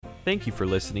Thank you for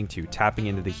listening to Tapping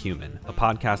Into the Human, a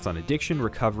podcast on addiction,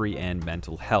 recovery, and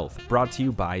mental health, brought to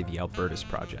you by the Albertus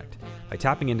Project. By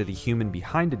tapping into the human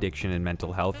behind addiction and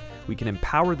mental health, we can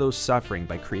empower those suffering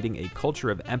by creating a culture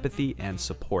of empathy and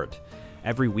support.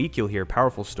 Every week, you'll hear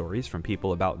powerful stories from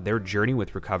people about their journey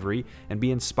with recovery and be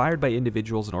inspired by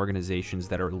individuals and organizations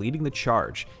that are leading the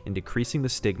charge in decreasing the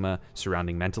stigma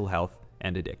surrounding mental health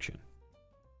and addiction.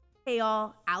 Hey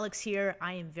y'all, Alex here.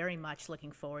 I am very much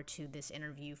looking forward to this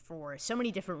interview for so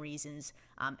many different reasons,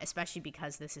 especially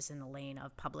because this is in the lane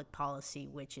of public policy,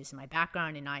 which is my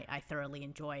background and I thoroughly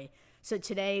enjoy. So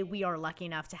today we are lucky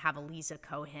enough to have Aliza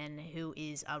Cohen, who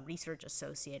is a research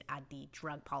associate at the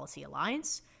Drug Policy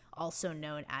Alliance, also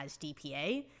known as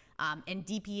DPA. And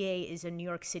DPA is a New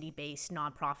York City-based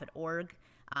nonprofit org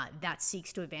that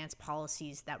seeks to advance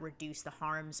policies that reduce the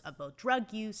harms of both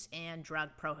drug use and drug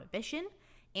prohibition,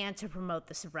 and to promote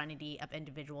the sovereignty of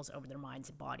individuals over their minds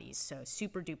and bodies. So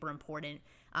super duper important.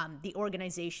 The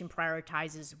organization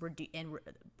prioritizes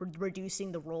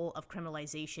reducing the role of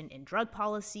criminalization in drug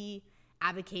policy,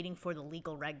 advocating for the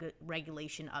legal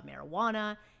regulation of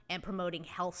marijuana, and promoting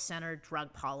health-centered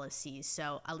drug policies.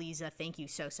 So Aliza, thank you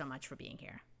so much for being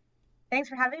here. Thanks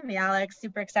for having me, Alex.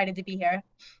 Super excited to be here.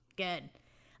 Good.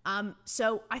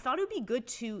 So I thought it would be good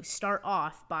to start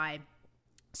off by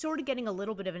sort of getting a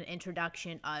little bit of an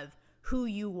introduction of who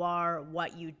you are,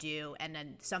 what you do, and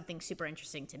then something super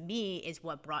interesting to me is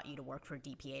what brought you to work for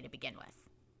DPA to begin with.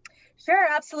 Sure,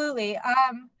 absolutely.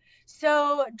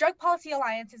 So Drug Policy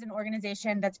Alliance is an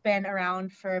organization that's been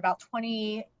around for about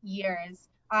 20 years.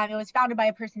 It was founded by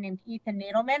a person named Ethan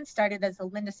Nadelman, started as the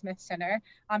Linda Smith Center.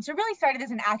 So it really started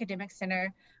as an academic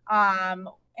center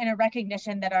in a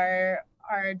recognition that our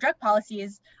drug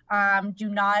policies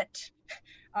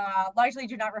largely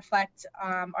do not reflect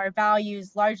our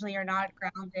values, largely are not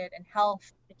grounded in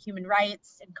health, human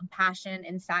rights, and compassion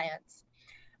and science.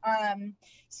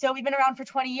 So we've been around for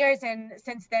 20 years, and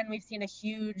since then we've seen a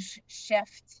huge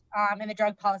shift in the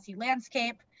drug policy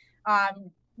landscape.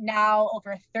 Now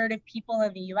over a third of people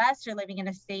in the US are living in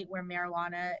a state where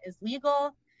marijuana is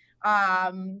legal.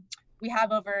 We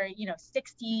have over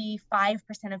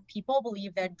 65% of people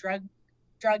believe that drugs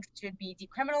should be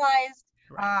decriminalized.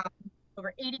 Right.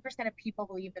 Over 80% of people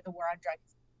believe that the war on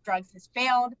drugs has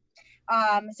failed.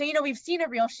 So, we've seen a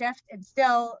real shift, and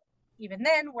still, even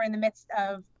then, we're in the midst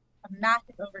of a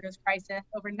massive overdose crisis.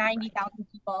 Over 90,000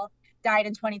 people died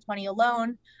in 2020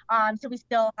 alone. So we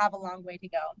still have a long way to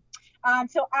go.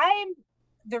 So I'm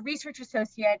the research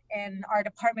associate in our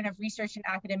Department of Research and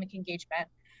Academic Engagement.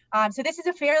 So this is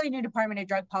a fairly new department at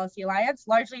Drug Policy Alliance.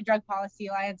 Largely, Drug Policy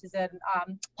Alliance is a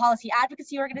policy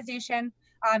advocacy organization.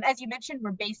 As you mentioned,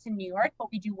 we're based in New York, but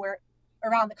we do work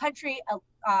around the country,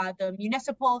 the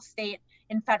municipal, state,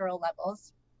 and federal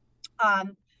levels.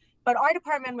 But our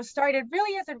department was started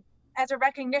really as a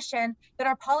recognition that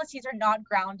our policies are not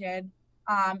grounded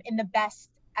in the best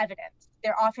evidence.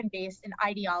 They're often based in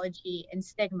ideology and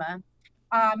stigma.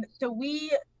 So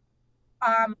we,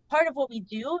 part of what we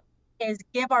do is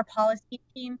give our policy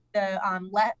team the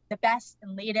best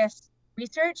and latest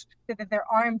research so that they're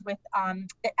armed with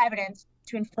the evidence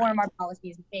to inform our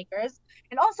policies makers.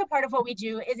 And also part of what we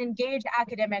do is engage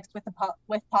academics with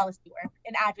policy work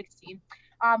and advocacy.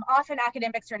 Often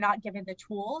academics are not given the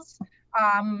tools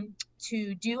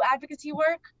to do advocacy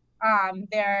work.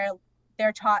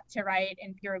 They're taught to write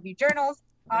in peer-reviewed journals,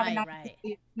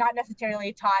 not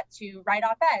necessarily taught to write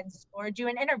op-eds or do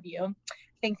an interview,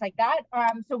 things like that.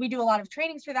 So we do a lot of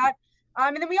trainings for that.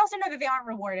 And then we also know that they aren't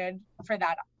rewarded for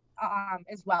that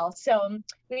as well. So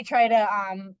we try to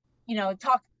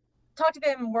talk to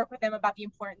them and work with them about the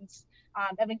importance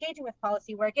of engaging with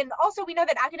policy work. And also we know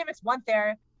that academics want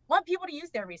people to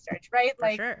use their research, right?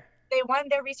 For sure. They want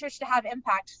their research to have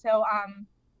impact. So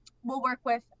we'll work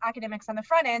with academics on the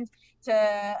front end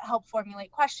to help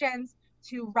formulate questions,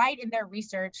 to write in their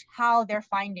research how their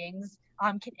findings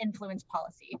can influence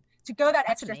policy, to go that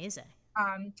extra amazing.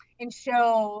 And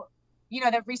show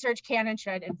that research can and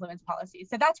should influence policy.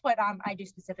 So that's what I do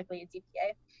specifically at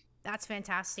DPA. That's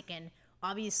fantastic. And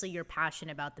obviously you're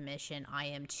passionate about the mission. I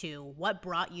am too. What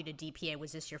brought you to DPA?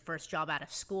 Was this your first job out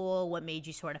of school? What made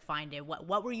you sort of find it?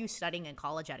 What were you studying in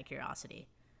college out of curiosity?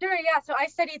 Sure, yeah. So I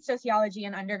studied sociology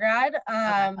in undergrad.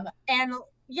 And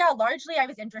yeah, largely I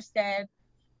was interested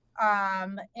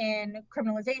in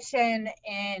criminalization,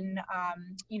 in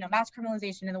mass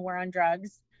criminalization and the war on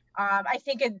drugs. I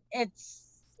think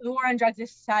the war on drugs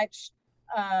is such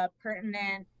a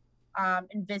pertinent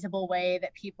invisible way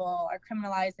that people are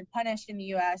criminalized and punished in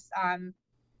the US.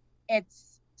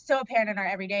 It's so apparent in our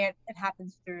everyday. It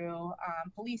happens through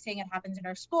policing, it happens in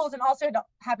our schools, and also it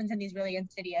happens in these really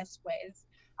insidious ways.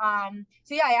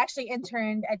 So yeah, I actually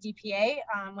interned at DPA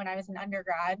when I was an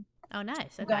undergrad. Oh,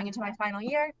 nice. Okay. Going into my final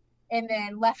year, and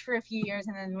then left for a few years,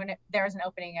 and then when there was an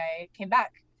opening, I came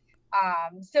back.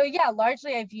 So yeah,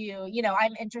 largely I view,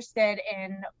 I'm interested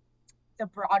in the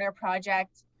broader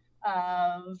project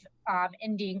of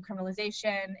ending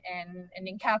criminalization and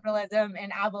ending capitalism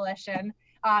and abolition.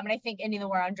 And I think ending the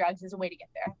war on drugs is a way to get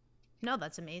there. No,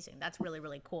 that's amazing. That's really,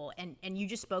 really cool. And you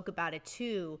just spoke about it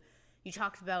too. You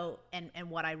talked about, and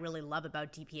what I really love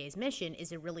about DPA's mission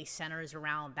is it really centers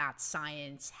around that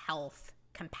science, health,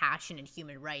 compassion, and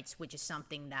human rights, which is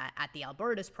something that at the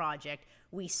Albertus Project,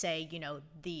 we say,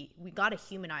 we got to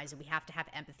humanize it. We have to have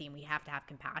empathy and we have to have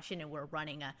compassion. And we're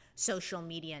running a social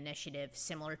media initiative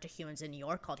similar to Humans in New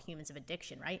York called Humans of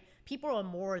Addiction, right? People are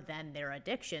more than their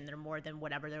addiction. They're more than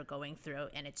whatever they're going through.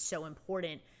 And it's so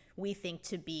important, we think,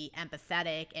 to be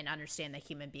empathetic and understand that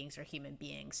human beings are human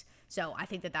beings. So I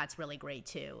think that that's really great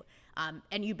too.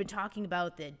 And you've been talking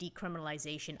about the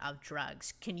decriminalization of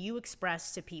drugs. Can you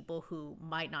express to people who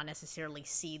might not necessarily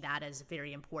see that as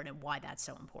very important why that's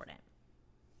so important?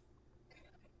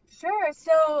 Sure.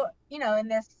 So, in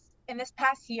this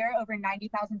past year, over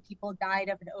 90,000 people died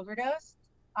of an overdose.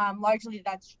 Largely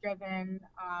that's driven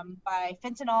by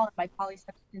fentanyl and by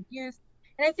polysubstance use.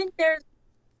 And I think there's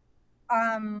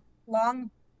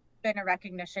long been a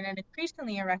recognition, and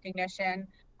increasingly a recognition,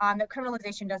 that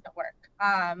criminalization doesn't work.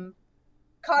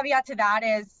 Caveat to that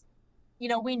is,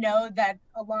 we know that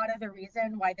a lot of the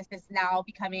reason why this is now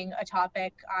becoming a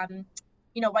topic,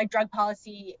 why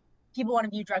people want to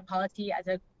view drug policy as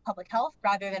a public health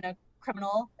rather than a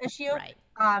criminal issue, right.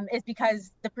 Is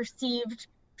because the perceived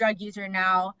drug user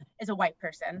now is a white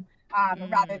person.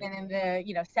 Rather than in the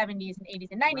 70s and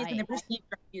 80s and 90s, right, when the perceived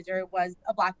drug user was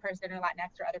a Black person or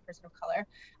Latinx or other person of color.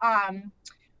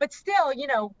 But still,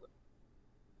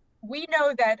 we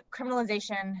know that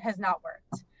criminalization has not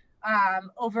worked.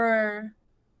 Over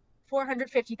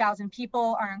 450,000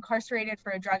 people are incarcerated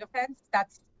for a drug offense.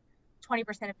 That's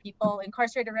 20% of people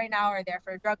incarcerated right now are there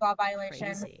for a drug law violation.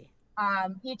 Crazy.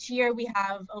 Each year we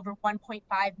have over 1.5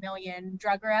 million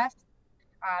drug arrests.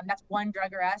 That's one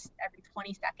drug arrest every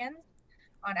 20 seconds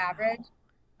on average.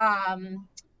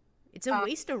 It's a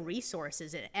waste of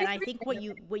resources. And I think what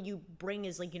you bring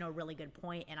is a really good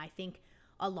point. And I think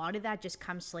a lot of that just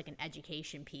comes to an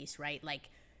education piece, right?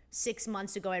 6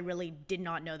 months ago, I really did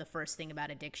not know the first thing about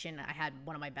addiction. I had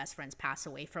one of my best friends pass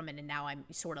away from it, and now I'm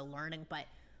sort of learning. But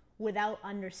without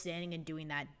understanding and doing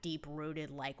that deep-rooted,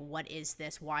 what is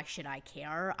this? Why should I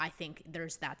care? I think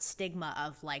there's that stigma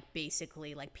of,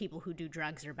 basically, people who do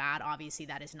drugs are bad. Obviously,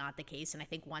 that is not the case. And I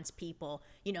think once people,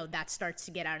 that starts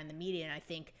to get out in the media, and I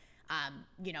think,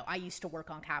 I used to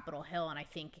work on Capitol Hill, and I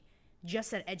think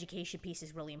just that education piece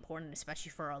is really important,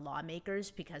 especially for our lawmakers,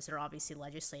 because they're obviously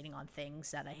legislating on things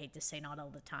that I hate to say not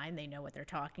all the time. They know what they're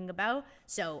talking about.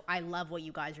 So I love what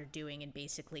you guys are doing and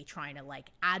basically trying to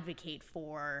advocate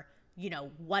for,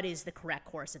 what is the correct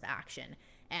course of action.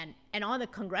 And on the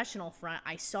congressional front,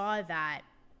 I saw that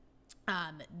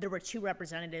there were 2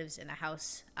 representatives in the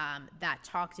House that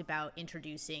talked about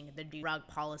introducing the Drug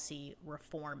Policy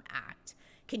Reform Act.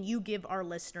 Can you give our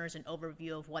listeners an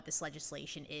overview of what this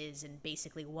legislation is and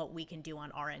basically what we can do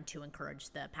on our end to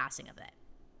encourage the passing of it?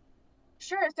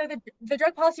 Sure. So the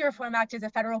Drug Policy Reform Act is a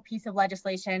federal piece of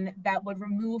legislation that would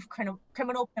remove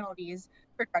criminal penalties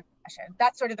for drug possession.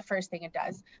 That's sort of the first thing it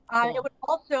does. Cool. It would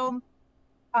also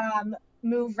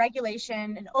move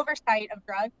regulation and oversight of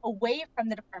drugs away from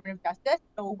the Department of Justice,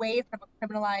 so away from a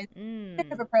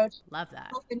criminalized approach. Love that.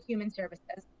 Health and Human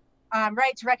Services,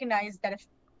 right? To recognize that if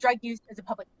drug use is a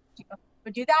public issue,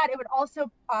 would do that. It would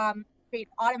also create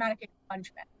automatic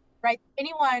expungement, right?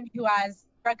 Anyone who has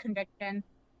drug conviction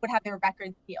would have their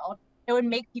records sealed. It would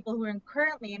make people who are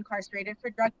currently incarcerated for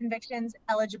drug convictions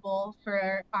eligible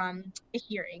for a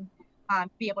hearing, to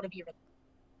be able to be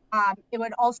released. It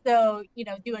would also,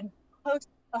 do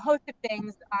a host of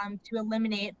things to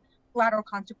eliminate collateral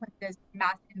consequences,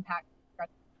 mass impact drug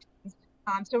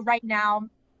convictions. So right now,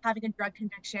 having a drug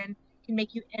conviction can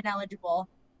make you ineligible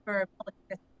for public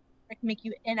assistance. It can make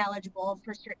you ineligible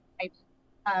for certain types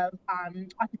of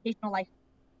occupational license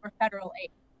or federal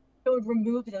aid. So it would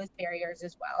remove those barriers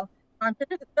as well.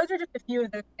 So those are just a few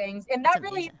of those things, and that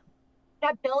really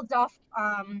builds off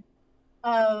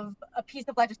of a piece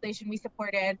of legislation we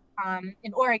supported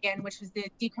in Oregon, which was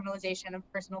the decriminalization of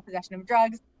personal possession of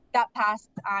drugs. That passed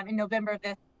in November of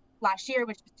this last year,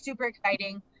 which was super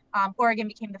exciting. Oregon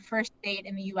became the first state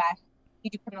in the U.S. to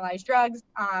decriminalize drugs.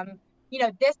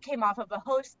 This came off of a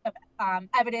host of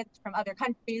evidence from other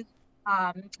countries,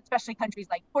 especially countries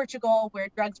like Portugal, where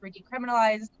drugs were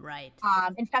decriminalized. Right.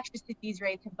 Infectious disease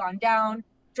rates have gone down.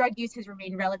 drug use has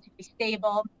remained relatively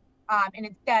stable. And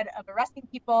instead of arresting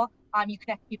people, you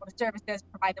connect people to services,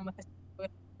 provide them with the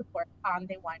support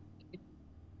they want.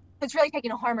 It's really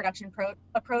taking a harm reduction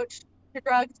approach to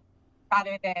drugs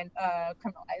rather than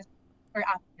criminalized or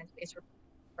abstinence-based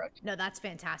approach. No, that's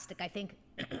fantastic. I think,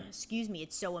 excuse me,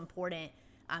 it's so important.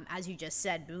 As you just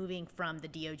said, moving from the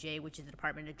DOJ, which is the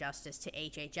Department of Justice, to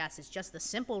HHS, it's just the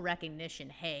simple recognition,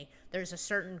 hey, there's a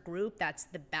certain group that's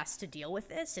the best to deal with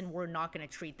this, and we're not going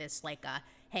to treat this like a,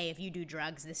 hey, if you do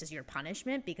drugs, this is your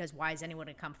punishment, because why is anyone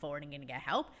going to come forward and going to get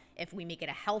help? If we make it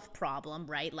a health problem,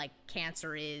 right, like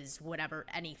cancer is, whatever,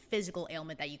 any physical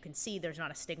ailment that you can see, there's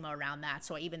not a stigma around that.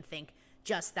 So I even think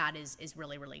just that is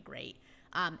really, really great.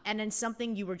 And then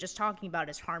something you were just talking about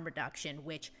is harm reduction,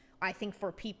 which I think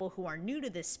for people who are new to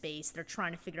this space, they're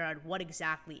trying to figure out what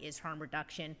exactly is harm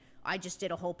reduction. I just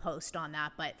did a whole post on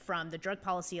that, but from the Drug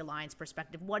Policy Alliance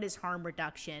perspective, what is harm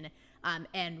reduction,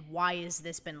 and why has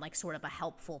this been like sort of a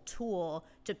helpful tool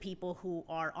to people who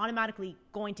are automatically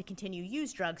going to continue to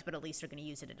use drugs, but at least are going to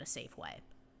use it in a safe way?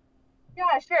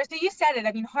 Yeah, sure. So you said it.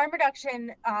 I mean, harm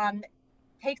reduction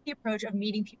takes the approach of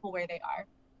meeting people where they are.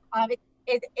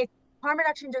 Harm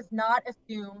reduction does not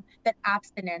assume that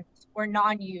abstinence or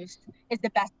non-use is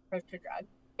the best approach to drugs.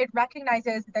 It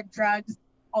recognizes that drugs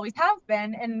always have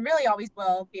been and really always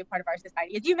will be a part of our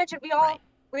society. As you mentioned, we all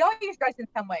use drugs in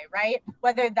some way, right?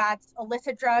 Whether that's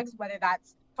illicit drugs, whether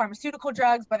that's pharmaceutical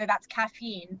drugs, whether that's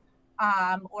caffeine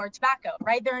or tobacco,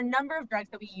 right? There are a number of drugs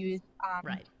that we use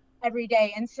every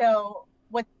day. And so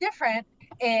what's different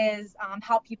is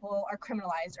how people are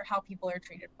criminalized or how people are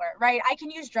treated for it, right? I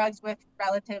can use drugs with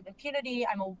relative impunity.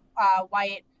 I'm a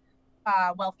white,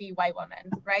 wealthy white woman,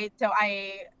 right? So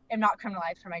I am not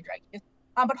criminalized for my drug use.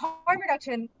 But harm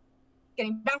reduction,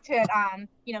 getting back to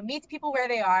it, meets people where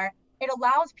they are. It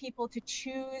allows people to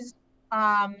choose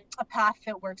a path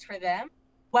that works for them,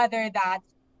 whether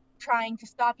that's trying to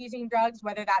stop using drugs,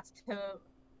 whether that's to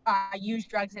use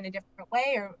drugs in a different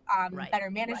way or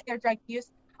better manage their drug use.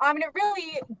 And it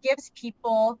really gives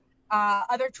people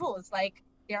other tools like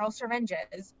sterile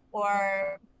syringes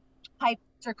or pipes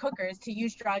or cookers to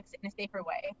use drugs in a safer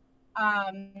way.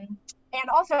 And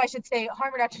also, I should say,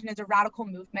 harm reduction is a radical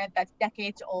movement that's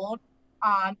decades old.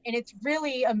 And it's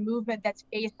really a movement that's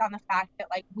based on the fact that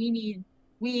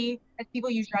we as people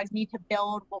use drugs need to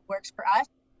build what works for us.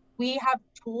 We have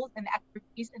tools and the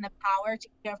expertise and the power to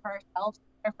care for ourselves,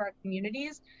 care for our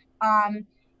communities.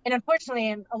 And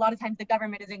unfortunately, a lot of times the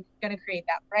government isn't going to create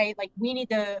that, right? Like we need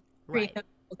to create those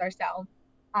tools ourselves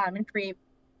and create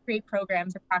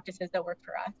programs and practices that work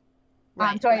for us.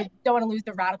 I don't want to lose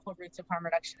the radical roots of harm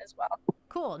reduction as well.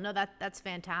 Cool. No, that's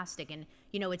fantastic. And,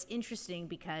 it's interesting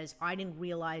because I didn't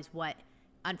realize what,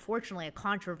 unfortunately, a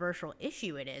controversial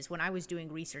issue it is. When I was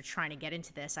doing research trying to get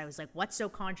into this, I was like, what's so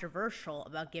controversial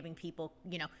about giving people,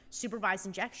 supervised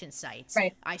injection sites?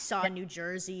 Right. I saw in New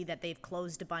Jersey that they've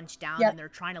closed a bunch down and they're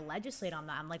trying to legislate on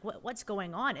that. I'm like, what's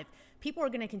going on? If people are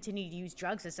going to continue to use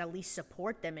drugs, let's at least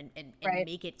support them and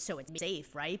make it so it's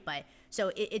safe, right? But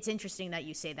so it's interesting that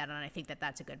you say that, and I think that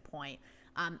that's a good point.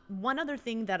 One other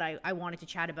thing that I wanted to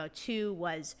chat about too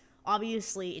was,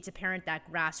 obviously, it's apparent that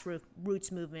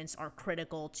grassroots movements are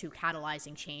critical to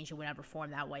catalyzing change in whatever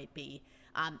form that might be.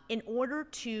 In order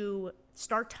to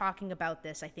start talking about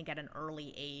this, I think at an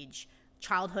early age,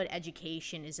 childhood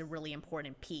education is a really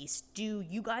important piece. Do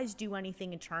you guys do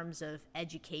anything in terms of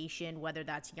education, whether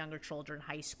that's younger children,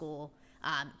 high school,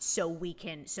 so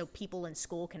people in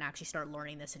school can actually start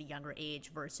learning this at a younger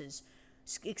age versus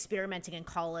experimenting in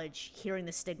college, hearing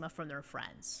the stigma from their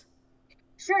friends?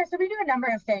 Sure. So we do a number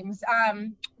of things.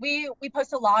 We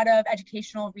post a lot of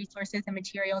educational resources and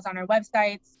materials on our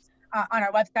websites.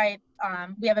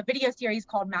 We have a video series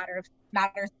called Matters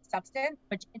of Substance,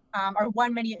 which are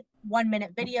 1 minute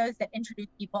videos that introduce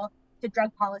people to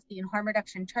drug policy and harm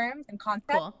reduction terms and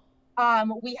concepts.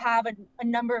 Cool. We have a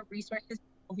number of resources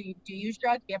for people who do use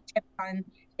drugs. We have tips on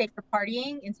safer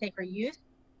partying and safer use.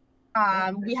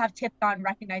 We have tips on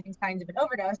recognizing signs of an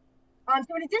overdose.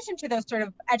 So in addition to those sort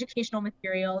of educational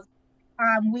materials,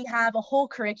 we have a whole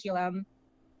curriculum,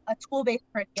 a tool-based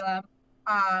curriculum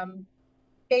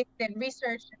based in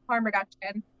research and harm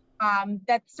reduction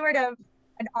that's sort of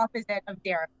an opposite of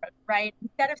their approach, right?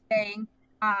 Instead of saying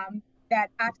that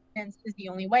abstinence is the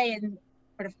only way and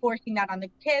sort of forcing that on the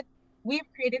kids, we've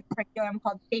created a curriculum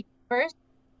called Safety First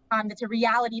that's a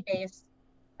reality-based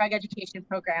drug education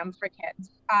program for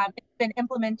kids. It's been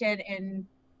implemented in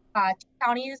 2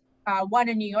 counties, one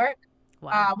in New York,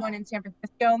 one in San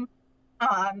Francisco.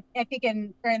 I think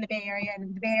in the Bay Area. And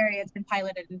in the Bay Area, it's been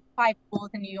piloted in 5 schools.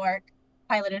 In New York,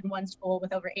 piloted in 1 school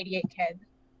with over 88 kids.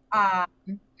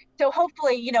 So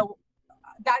hopefully,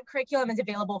 that curriculum is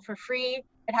available for free.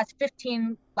 It has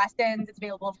 15 lessons. It's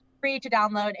available for free to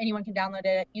download. Anyone can download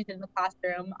it, use it in the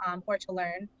classroom, or to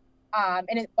learn. And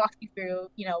it walks you through,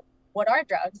 what are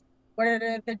drugs? What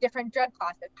are the different drug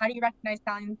classes? How do you recognize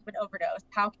signs of an overdose?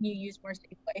 How can you use more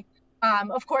safely?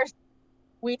 Of course,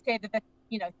 we say that the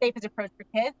safest approach for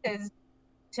kids is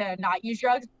to not use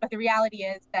drugs, but the reality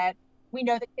is that we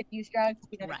know that kids use drugs.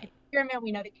 We know that kids experiment.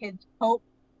 We know that kids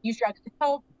use drugs to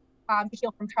cope, to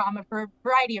heal from trauma for a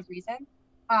variety of reasons.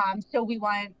 So we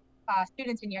want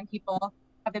students and young people to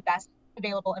have the best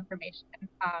available information,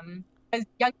 because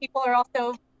young people are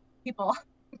also people.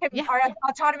 Are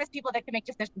autonomous people that can make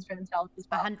decisions for themselves as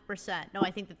well. 100%. No, I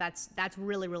think that's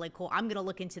really, really cool. I'm going to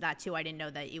look into that too. I didn't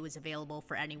know that it was available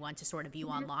for anyone to sort of view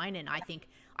online. And I think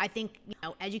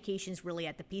education is really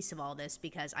at the piece of all this,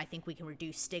 because I think we can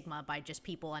reduce stigma by just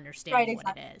people understanding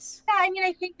what it is. Yeah, I mean,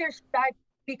 I think there's that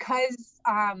because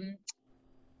from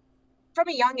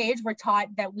a young age, we're taught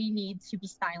that we need to be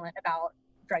silent about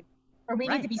drugs, or we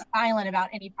need to be silent about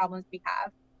any problems we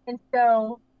have. And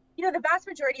so, the vast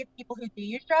majority of people who do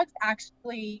use drugs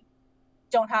actually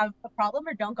don't have a problem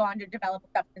or don't go on to develop a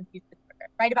substance use disorder,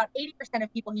 right? About 80%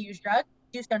 of people who use drugs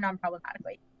do so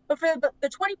non-problematically. But for the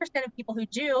 20% of people who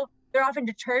do, they're often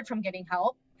deterred from getting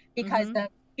help because of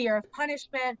fear of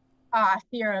punishment,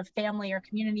 fear of family or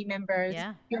community members,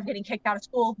 fear of getting kicked out of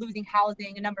school, losing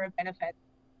housing, a number of benefits.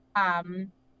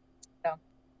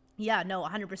 Yeah, no,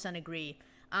 100% agree.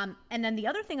 And then the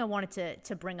other thing I wanted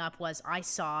to bring up was I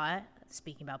saw,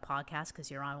 speaking about podcasts,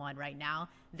 because you're on one right now,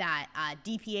 that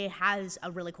DPA has a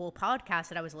really cool podcast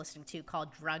that I was listening to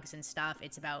called Drugs and Stuff.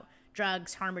 It's about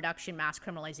drugs, harm reduction, mass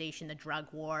criminalization, the drug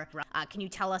war. Can you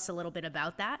tell us a little bit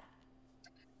about that?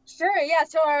 Sure, yeah.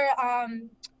 So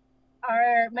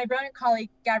my brilliant colleague,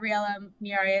 Gabriela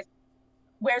Miares,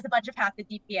 wears a bunch of hats at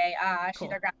DPA. Cool.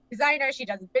 She's our graphic designer. She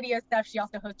does video stuff. She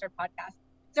also hosts our podcast.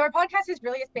 So our podcast is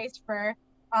really a space for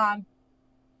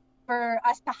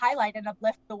us to highlight and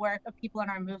uplift the work of people in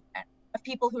our movement, of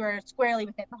people who are squarely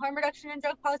within the harm reduction and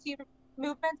drug policy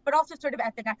movements, but also sort of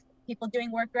at the next, people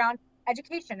doing work around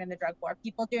education in the drug war,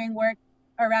 people doing work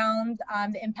around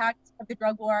the impact of the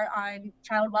drug war on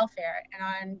child welfare and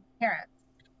on parents.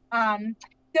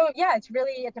 So yeah, it's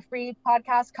a free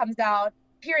podcast, comes out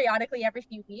periodically every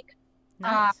few weeks.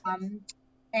 Nice.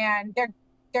 And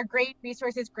they're great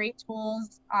resources, great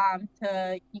tools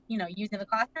to use in the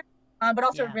classroom. But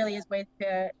also it really is ways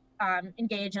to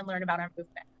engage and learn about our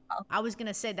movement. I was going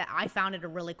to say that I found it a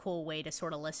really cool way to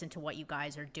sort of listen to what you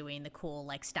guys are doing, the cool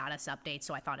status updates.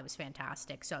 So I thought it was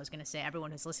fantastic. So I was going to say,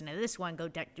 everyone who's listening to this one, go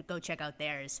check out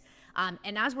theirs.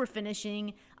 And as we're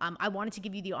finishing, I wanted to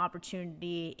give you the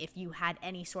opportunity, if you had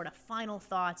any sort of final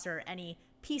thoughts or any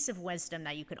piece of wisdom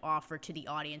that you could offer to the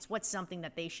audience. What's something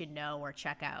that they should know or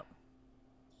check out?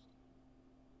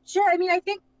 Sure. I mean, I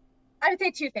would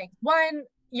say two things. One,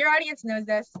 your audience knows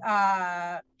this.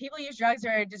 People who use drugs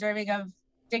are deserving of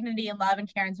dignity and love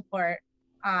and care and support.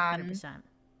 100%.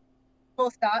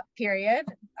 Full stop, period.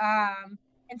 And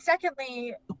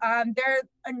secondly, there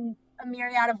are a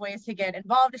myriad of ways to get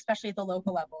involved, especially at the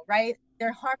local level, right? There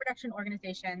are harm reduction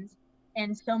organizations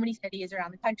in so many cities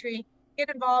around the country. Get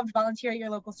involved, volunteer at your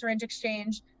local syringe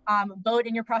exchange, vote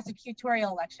in your prosecutorial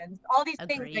elections. All these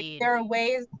things, there are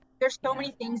ways, there's so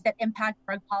many things that impact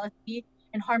drug policy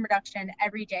and harm reduction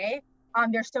every day.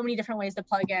 There's so many different ways to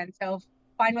plug in. So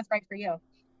find what's right for you.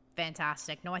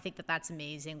 Fantastic. No, I think that's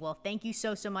amazing. Well, thank you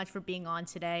so much for being on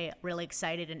today. Really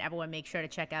excited, and everyone make sure to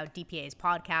check out DPA's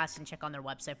podcast and check on their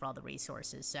website for all the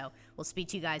resources. So we'll speak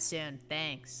to you guys soon.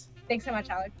 Thanks. Thanks so much,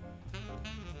 Alex.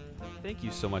 Thank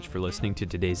you so much for listening to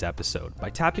today's episode. By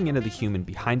tapping into the human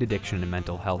behind addiction and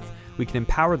mental health, we can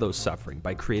empower those suffering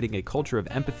by creating a culture of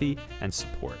empathy and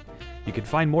support. You can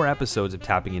find more episodes of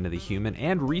Tapping Into the Human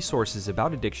and resources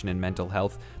about addiction and mental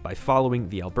health by following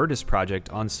the Albertus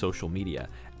Project on social media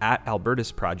at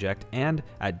Albertus Project and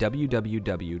at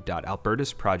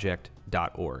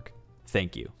www.albertusproject.org.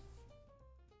 Thank you.